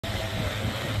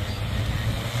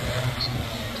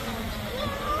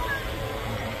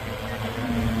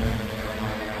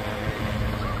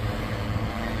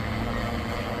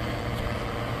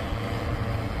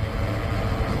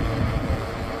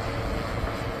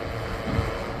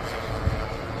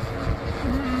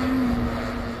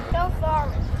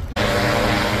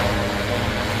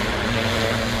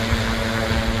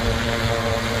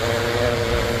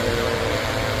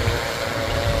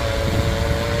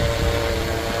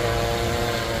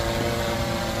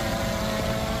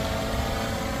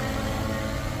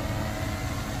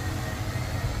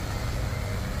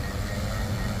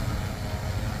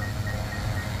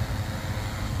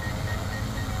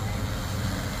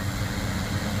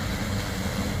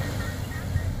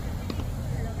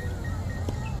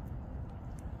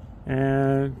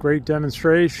and great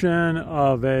demonstration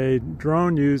of a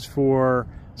drone used for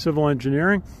civil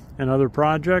engineering and other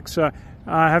projects.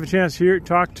 I have a chance here to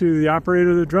talk to the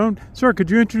operator of the drone. Sir, could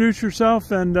you introduce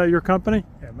yourself and your company?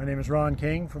 Yeah, my name is Ron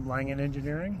King from Langan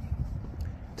Engineering.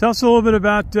 Tell us a little bit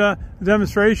about the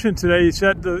demonstration today. You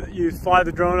said you fly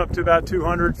the drone up to about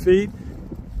 200 feet.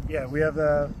 Yeah, we have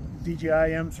the DJI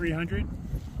M300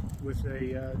 with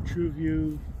a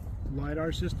TrueView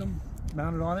LiDAR system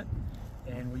mounted on it,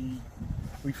 and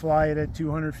we fly it at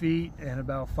 200 feet and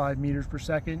about 5 meters per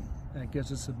second. And it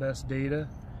gives us the best data,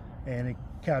 and it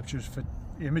captures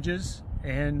images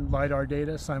and LiDAR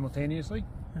data simultaneously.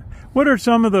 What are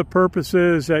some of the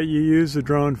purposes that you use the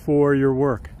drone for your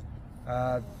work?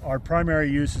 Our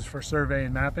primary use is for survey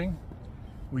and mapping.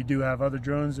 We do have other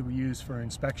drones that we use for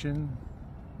inspection.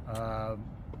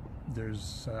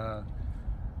 There's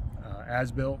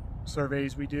as-built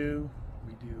surveys we do.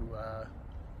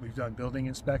 We've done building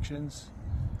inspections,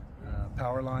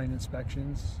 power line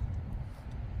inspections.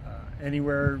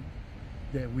 Anywhere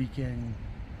that we can,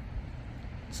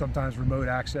 sometimes remote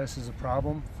access is a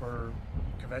problem for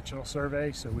conventional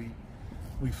survey, so we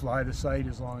fly the site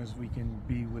as long as we can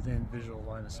be within visual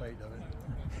line of sight of it.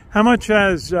 How much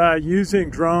has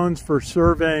using drones for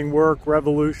surveying work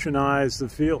revolutionized the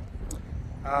field?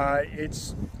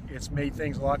 It's made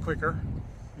things a lot quicker.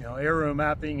 You know, aerial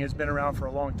mapping has been around for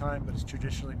a long time, but it's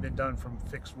traditionally been done from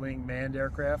fixed wing manned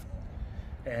aircraft,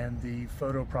 and the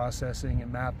photo processing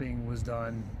and mapping was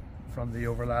done from the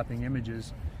overlapping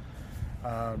images.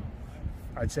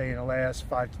 I'd say in the last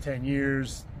 5 to 10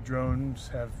 years, drones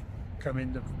have come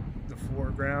into the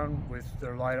foreground with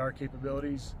their LiDAR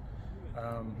capabilities.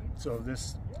 So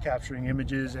this capturing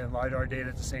images and LiDAR data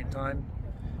at the same time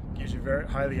gives you very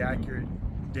highly accurate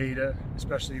data,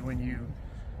 especially when you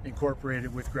incorporate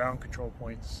it with ground control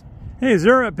points. Hey, is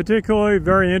there a particularly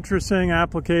very interesting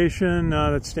application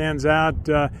that stands out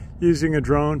using a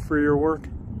drone for your work?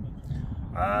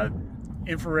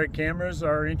 Infrared cameras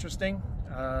are interesting.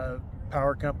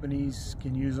 Power companies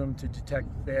can use them to detect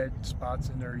bad spots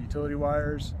in their utility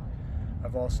wires.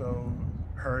 I've also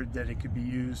heard that it could be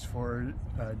used for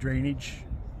drainage,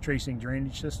 tracing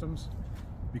drainage systems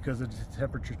because of the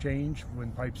temperature change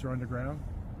when pipes are underground.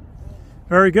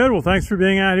 Very good. Well, thanks for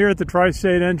being out here at the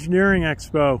Tri-State Engineering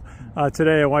Expo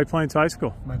today at White Plains High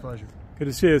School. My pleasure. Good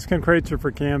to see you. It's Ken Kraetzer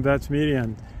for CAM Vets Media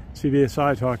and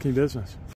CBSI Talking Business.